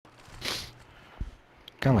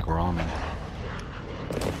Kind of like ramen.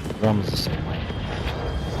 Ramen's the same way.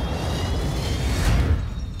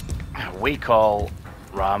 We call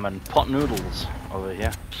ramen pot noodles over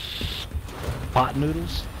here. Pot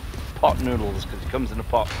noodles? Pot noodles, because it comes in a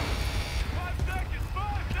pot.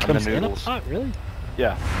 And Comes the in a noodles. pot, really?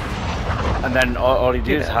 Yeah. And then all you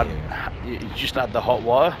do is Get you just add the hot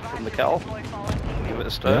water from the kettle, give it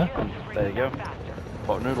a stir, Yeah. and there you go.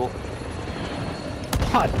 Pot noodle.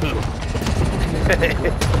 Pot noodle.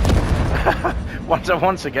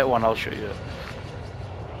 Once I get one, I'll show you.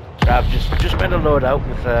 I've just made a load out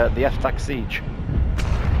with the F-Tac Siege.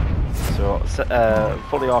 So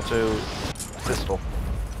fully auto pistol.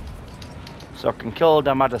 So I can kill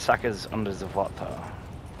the motherfuckers under the water.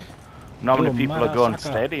 Not many people are going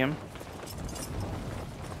stadium.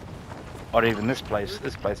 Or even this place.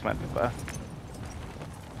 This place might be better.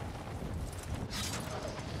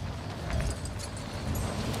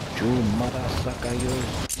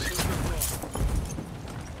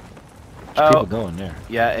 There's people going there.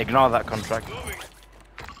 Yeah, ignore that contract.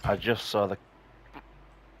 I just saw the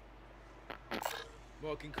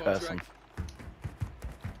person.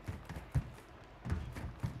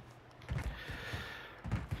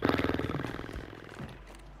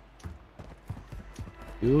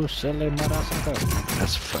 You silly motherfucker.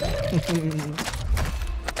 That's funny.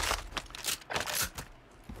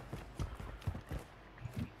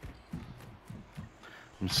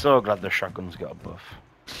 I'm so glad the shotgun's got a buff.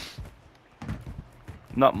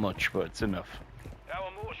 Not much, but it's enough.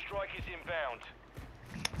 Our mortar strike is inbound.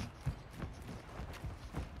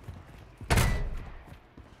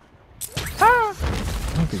 I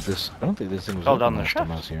don't think this thing was Hold open on the last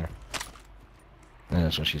time I shaft. was here. Yeah,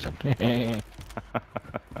 that's what she said.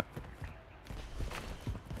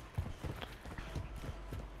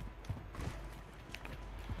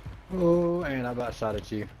 Oh, and I about shot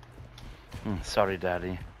at you. Sorry,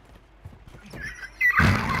 Daddy. Oh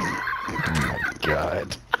my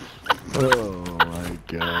god. Oh my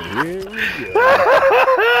god. Here we go.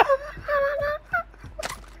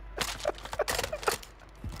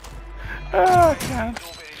 Oh, God.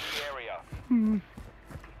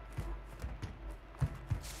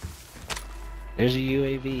 There's a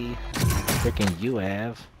UAV. Freaking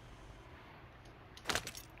UAV.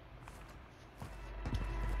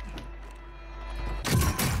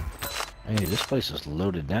 Hey, this place is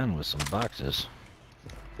loaded down with some boxes.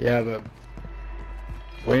 Yeah, but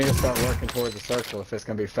we need to start working towards the circle if it's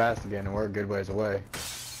gonna be fast again, and we're a good ways away.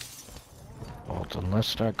 Well, then let's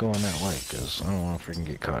start going that way, because I don't want to freaking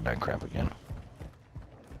get caught in that crap again.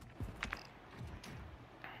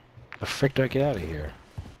 The frick do I get out of here?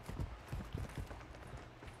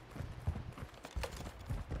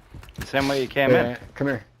 The same way you came in. Come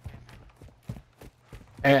here.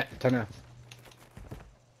 Ant, turn now.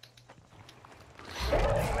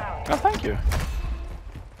 Oh, thank you.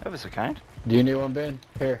 That was so kind. Do you need one, Ben?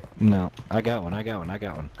 Here. No, I got one, I got one. I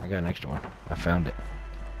got an extra one. I found it.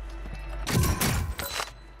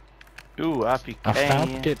 Ooh, RPK. I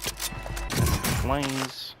found it.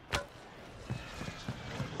 Flames.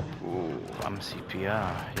 Ooh, I'm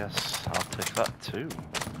CPR. Yes, I'll take that too.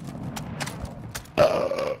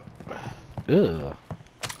 Ugh.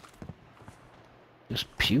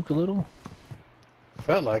 Just puke a little?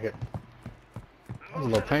 Felt like it. That was a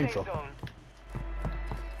little painful.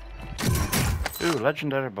 Ooh,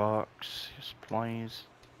 legendary box. Yes, please.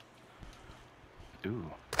 Ooh.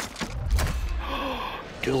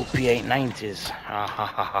 Dual P890s. Ha ha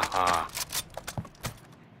ha ha ha.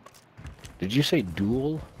 Did you say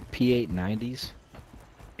dual P890s?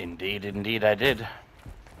 Indeed, indeed I did.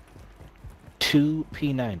 2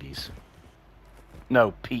 P90s.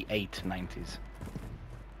 No, P890s.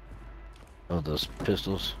 Oh, those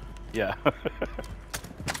pistols. Yeah.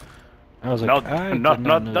 I was like, Not- I not- did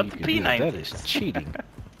not- know not you the could do that. That P90s. is cheating.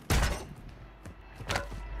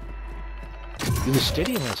 Dude, the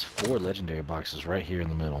stadium has 4 legendary boxes right here in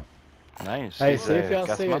the middle. Nice. Hey, He's see if a y'all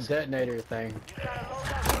gas see a mask. detonator thing.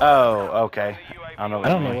 Oh, okay. I know. I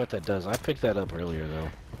don't know what that does. I picked that up earlier, though.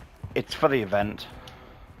 It's for the event.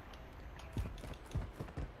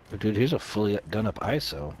 Dude, here's a fully done-up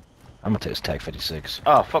ISO. I'm gonna take this TAC 56.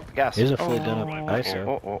 Oh, fuck the gas. Here's a fully done-up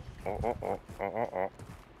ISO.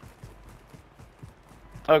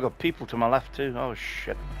 Oh, I got people to my left too. Oh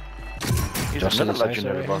shit. Here's Just another this ISO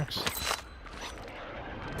legendary right box.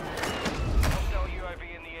 Hostile UAV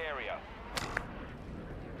in the area.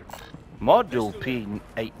 Module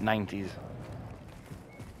P890s.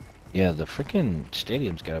 Yeah, the freaking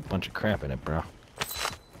stadium's got a bunch of crap in it, bro.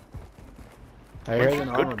 Hey, here's an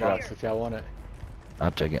Good armor crap. box if y'all want it.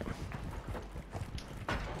 I'll take it.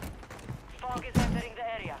 Fog is entering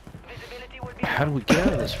the area. Visibility will be How do we get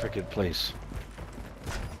out of this frickin' place?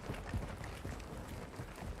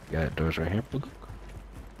 Got doors right here. Boop.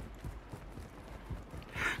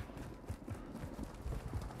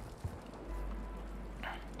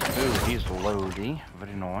 Ooh, he's loady.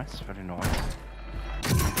 Very nice, very nice.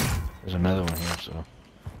 There's another one here, so.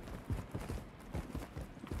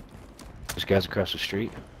 This guy's across the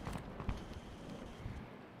street.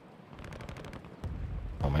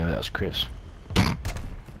 Oh, maybe that was Chris.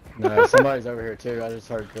 No, somebody's over here too. I just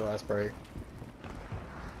heard glass break.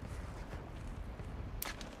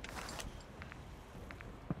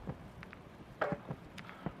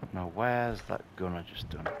 Now, where's that gun I just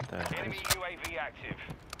done? There it Enemy is. UAV active.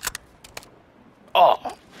 Oh!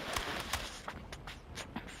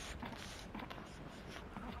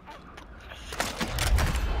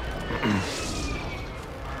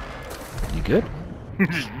 You good?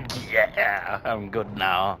 Yeah, I'm good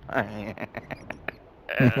now.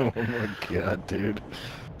 Oh my god, dude.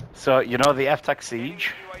 So, you know the F-Tac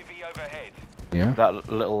Siege? UAV overhead. Yeah?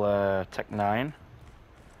 That little Tech 9?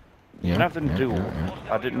 Yeah. You can have them yeah, dual. yeah.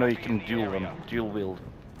 I didn't know you can dual them. Dual wield.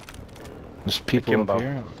 There's people Kimbo. up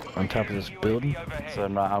here on top of this building. So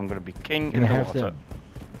now I'm gonna be king You're in gonna the have water. them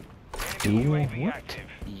dual what? Active.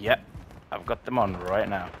 Yep. I've got them on right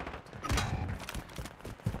now.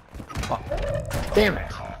 Damn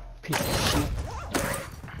it! Piece of shit.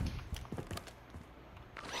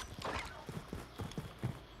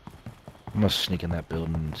 I'm gonna sneak in that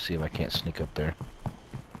building and see if I can't sneak up there.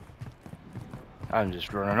 I'm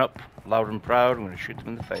just running up, loud and proud. I'm gonna shoot them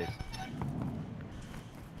in the face.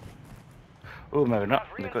 Oh, maybe not.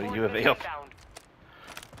 They've got a UAV up.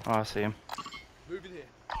 Oh, I see him. Moving here.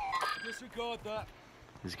 Disregard that.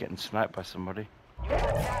 He's getting sniped by somebody.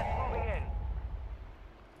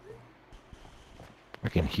 I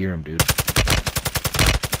can hear him, dude.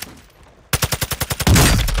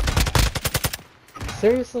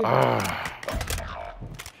 Seriously? Ah.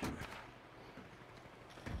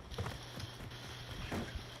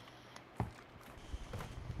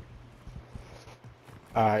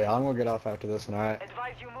 Alright, I'm gonna get off after this one, alright?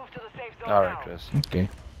 Advise you move to the safe zone Alright, now. Chris. Okay.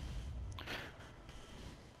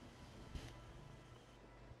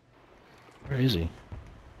 Where is he?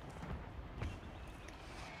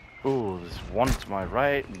 Ooh, there's one to my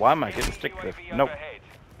right. Why am I getting stick drift? UAV Nope. overhead.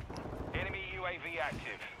 Enemy UAV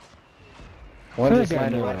active. One just Okay.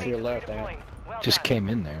 landed right to your left, Ant. Just came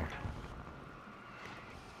in there.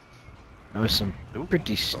 There was some Ooh,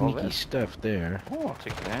 pretty all sneaky that. stuff there. Oh, I'll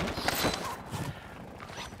take that.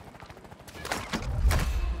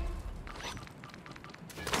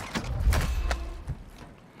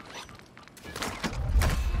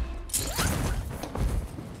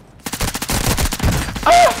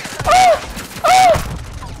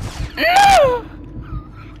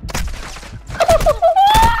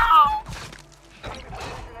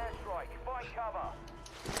 Airstrike. Find cover.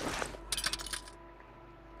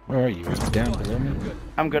 Where are you? Down below me?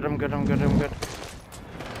 I'm good, I'm good, I'm good, I'm good.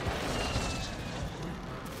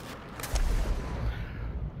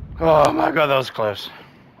 Oh my god, that was close.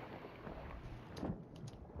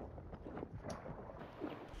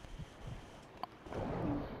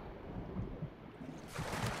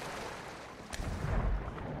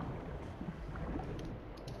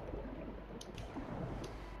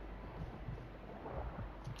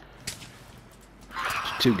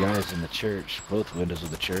 There's two guys in the church, both windows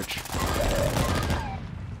of the church.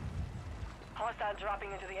 Hostile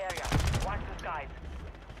dropping into the area. Watch the skies.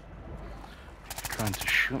 Trying to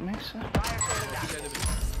shoot me, sir? Fire sale active.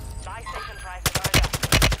 Buy station prices are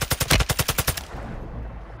adjusted.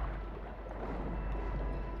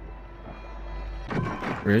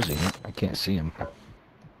 Where is he? I can't see him.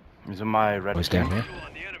 He's in my red. Oh, he's down here.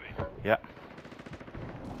 Yeah.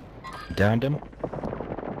 Downed him.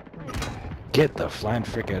 Get the flying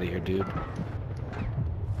frick out of here, dude.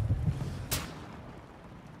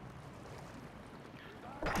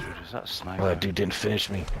 Dude, is that a sniper? Oh, that dude didn't finish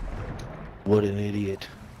me. What an idiot.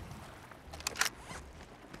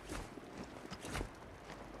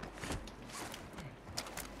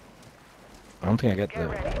 I don't think I got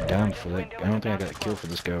the down for that. I don't think I got the kill for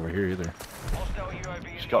this guy over here either. Hostile UAV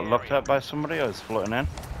in Just the got area. looked at by somebody or is floating in?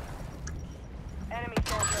 Enemy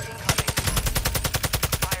soldier incoming.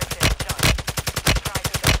 Fire sale done.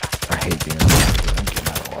 Prices are back. I hate being I'm getting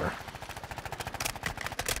out of water.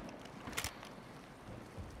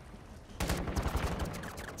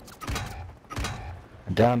 I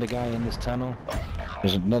downed a guy in this tunnel.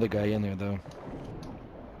 There's another guy in there though.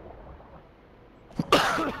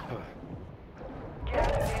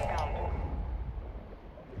 Gas is inbound.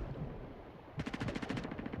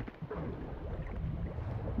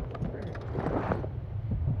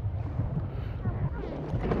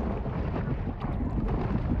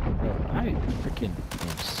 Freaking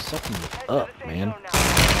sucking me Head to up, the safe man. zone now.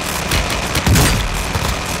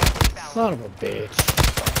 Son of a bitch.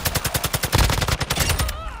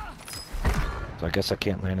 So I guess I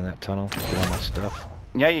can't land in that tunnel. Get all my stuff.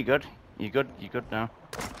 Yeah, you're good. You're good. You're good now.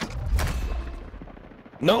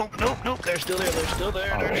 Nope, nope, nope. They're still there. They're still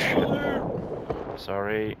there. Oh, They're shit. still there.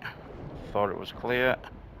 Sorry. Thought it was clear.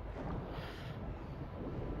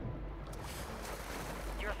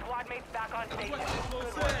 Your squad mates back on station. Good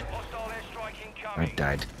work. Hostile airstrike I incoming.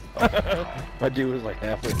 died. My dude was like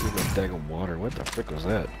halfway through the bag of water. What the frick was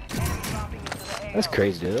that? Enemy dropping into the AO. That's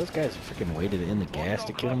crazy, dude. Those guys freaking waited in the gas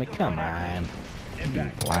to kill me. Come on.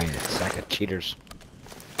 You lying sack of cheaters.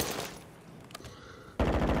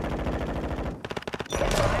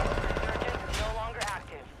 Resurgence no longer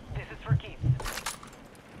active. This is for keeps.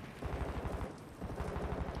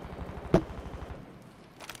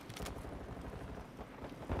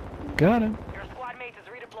 Got him. Your squad mate is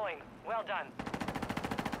redeploying. Well done.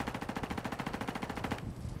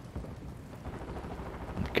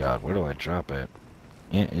 God, where do I drop at?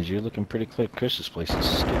 Yeah, as you're looking pretty quick, Chris's place is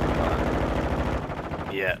still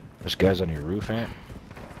hot. Yeah. There's guys on your roof, Ant?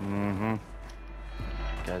 Mm-hmm.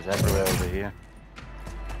 Guys everywhere over here.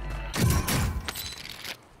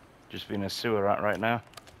 Just being a sewer rat right now.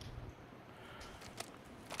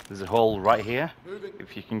 There's a hole right here. Moving.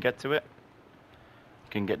 If you can get to it. You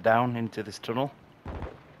can get down into this tunnel.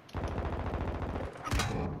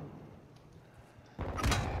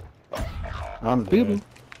 I'm Boo-boo. dead.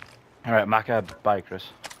 Alright, Maka, bye, Chris.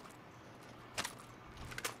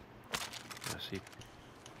 Let's see.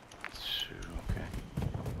 Okay.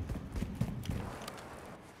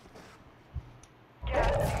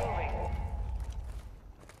 Gas is moving.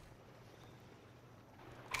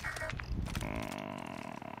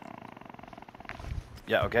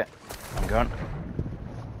 Yeah, okay. I'm going.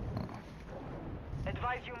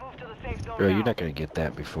 Advise you move to the safe zone Bro, now. you're not gonna get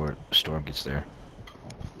that before the storm gets there.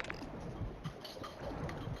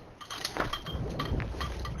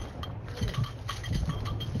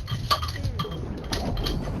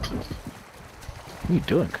 What are you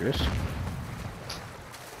doing, Chris?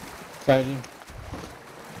 Fighting.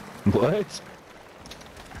 What?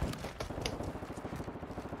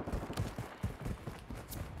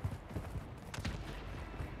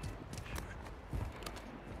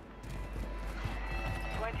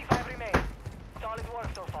 Remain. Solid work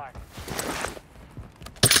so far.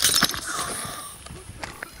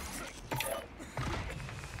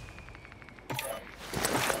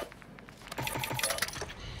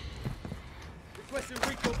 Requesting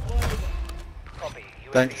recon flyover. Copy.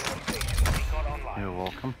 Thanks. You're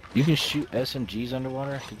welcome. You can shoot SMGs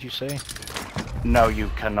underwater, did you say? No, you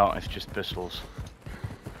cannot. It's just pistols.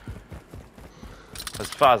 As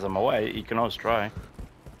far as I'm aware, you can always try.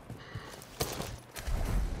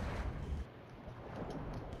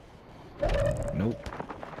 Nope.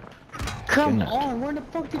 Come Goodness. on, where the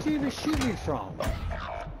fuck did you even shoot me from?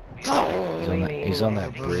 He's on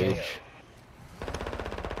that bridge.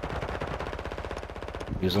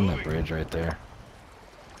 He's on that bridge right there.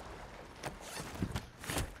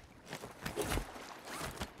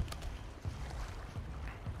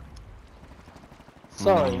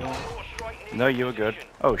 Sorry, man. No, you were good.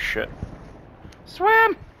 Oh shit.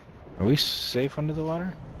 Swim! Are we safe under the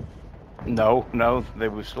water? No, no, they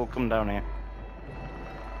will still come down here.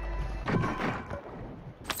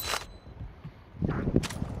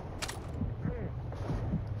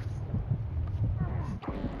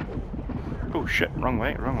 Oh shit, wrong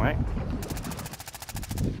way, wrong way.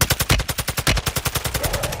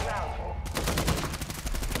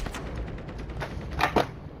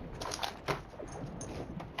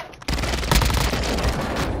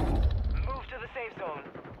 Move to the safe zone.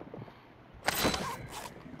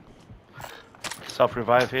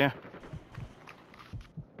 Self-revive here.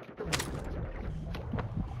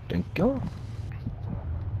 Thank you.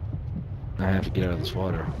 I have to get out of this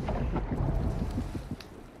water.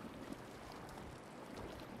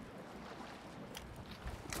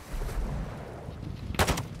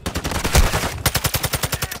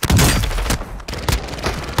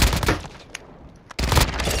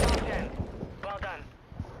 Well done.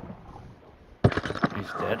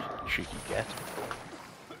 He's dead. Cheeky get.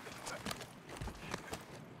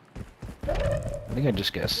 I think I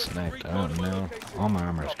just got sniped. I don't know. All my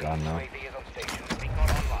armor's gone now. UAV is on station. Recon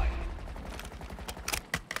online.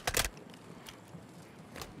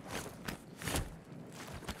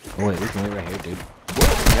 Oh wait, we can wait right here, dude.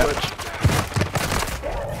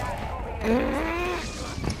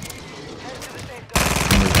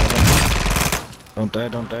 Don't die,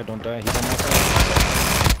 don't die, don't die. He's on my side.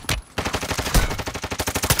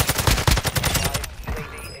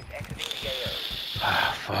 UAV is exiting the AO.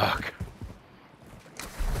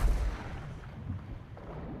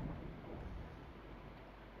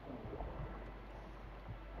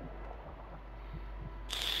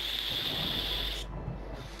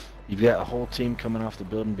 You've got a whole team coming off the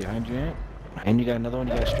building behind you, Ant. And you got another one.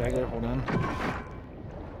 You got a straggler. Hold on.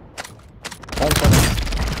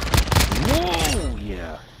 Whoa!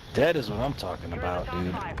 Yeah. That is what I'm talking about,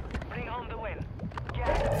 dude. Bring home the win.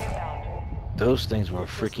 Gas inbound. Those things were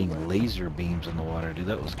freaking laser beams in the water, dude.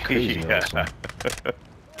 That was crazy. Awesome.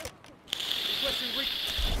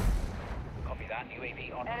 Copy that.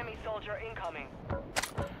 UAV on. Enemy soldier incoming.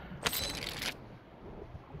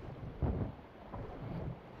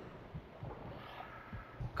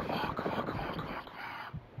 Come on, come on, come on, come on, come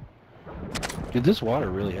on. Dude, this water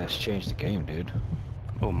really has changed the game, dude.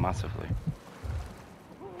 Oh, massively.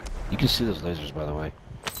 You can see those lasers, by the way.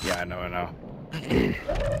 Yeah, I know, I know.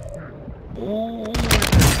 Oh,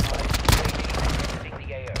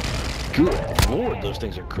 good lord, those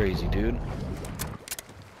things are crazy, dude.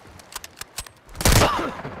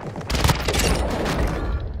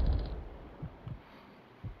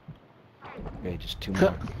 Okay, just two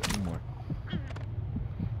more. Two more.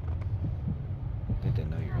 They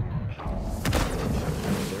didn't know you were in there.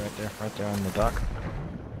 Right there on the dock.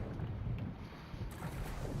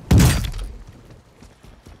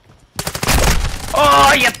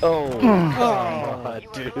 Oh, yeah! Oh, come on,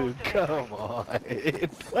 dude, come on.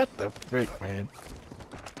 What the frick, man?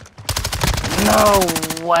 No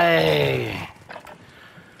way!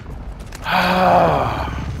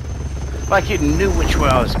 Like you knew which way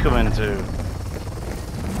I was coming to.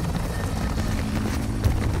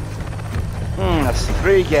 That's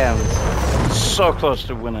 3 games. So close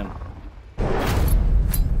to winning.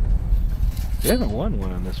 We haven't won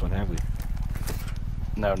one on this one, have we?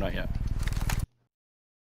 No, not yet.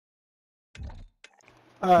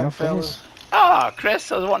 Alright, fellas. Ah,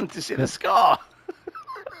 Chris, I was wanting to see the score.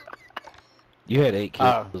 You had 8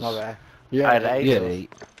 kills. Oh, my bad. Yeah, I had 8. You had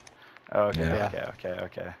 8. Okay, Yeah. okay.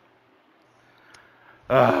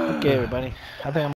 Okay, everybody. I think I'm